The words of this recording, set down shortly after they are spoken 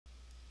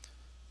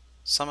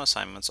Some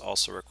assignments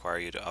also require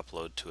you to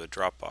upload to a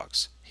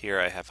Dropbox. Here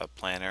I have a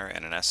planner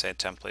and an essay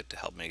template to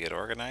help me get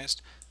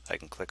organized. I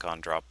can click on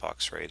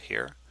Dropbox right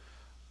here,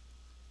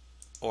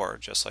 or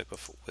just like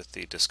with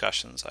the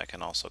discussions, I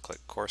can also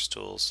click Course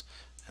Tools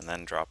and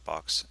then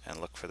Dropbox and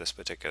look for this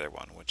particular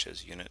one, which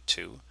is Unit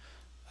 2,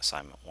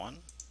 Assignment 1,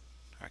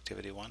 or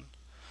Activity 1.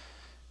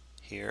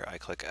 Here I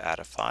click Add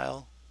a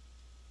File.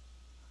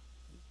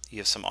 You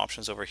have some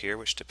options over here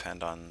which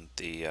depend on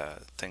the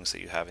things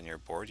that you have in your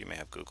board. You may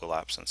have Google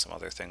Apps and some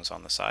other things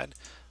on the side.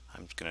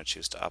 I'm going to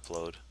choose to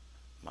upload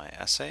my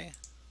essay.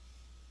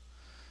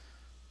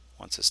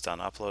 Once it's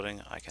done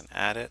uploading, I can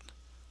add it.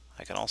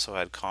 I can also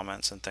add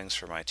comments and things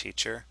for my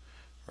teacher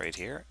right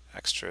here,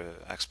 extra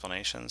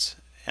explanations,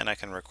 and I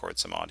can record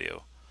some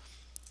audio.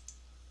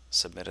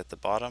 Submit at the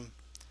bottom,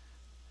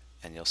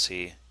 and you'll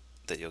see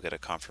that you'll get a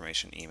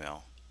confirmation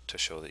email to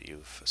show that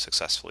you've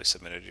successfully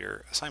submitted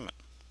your assignment.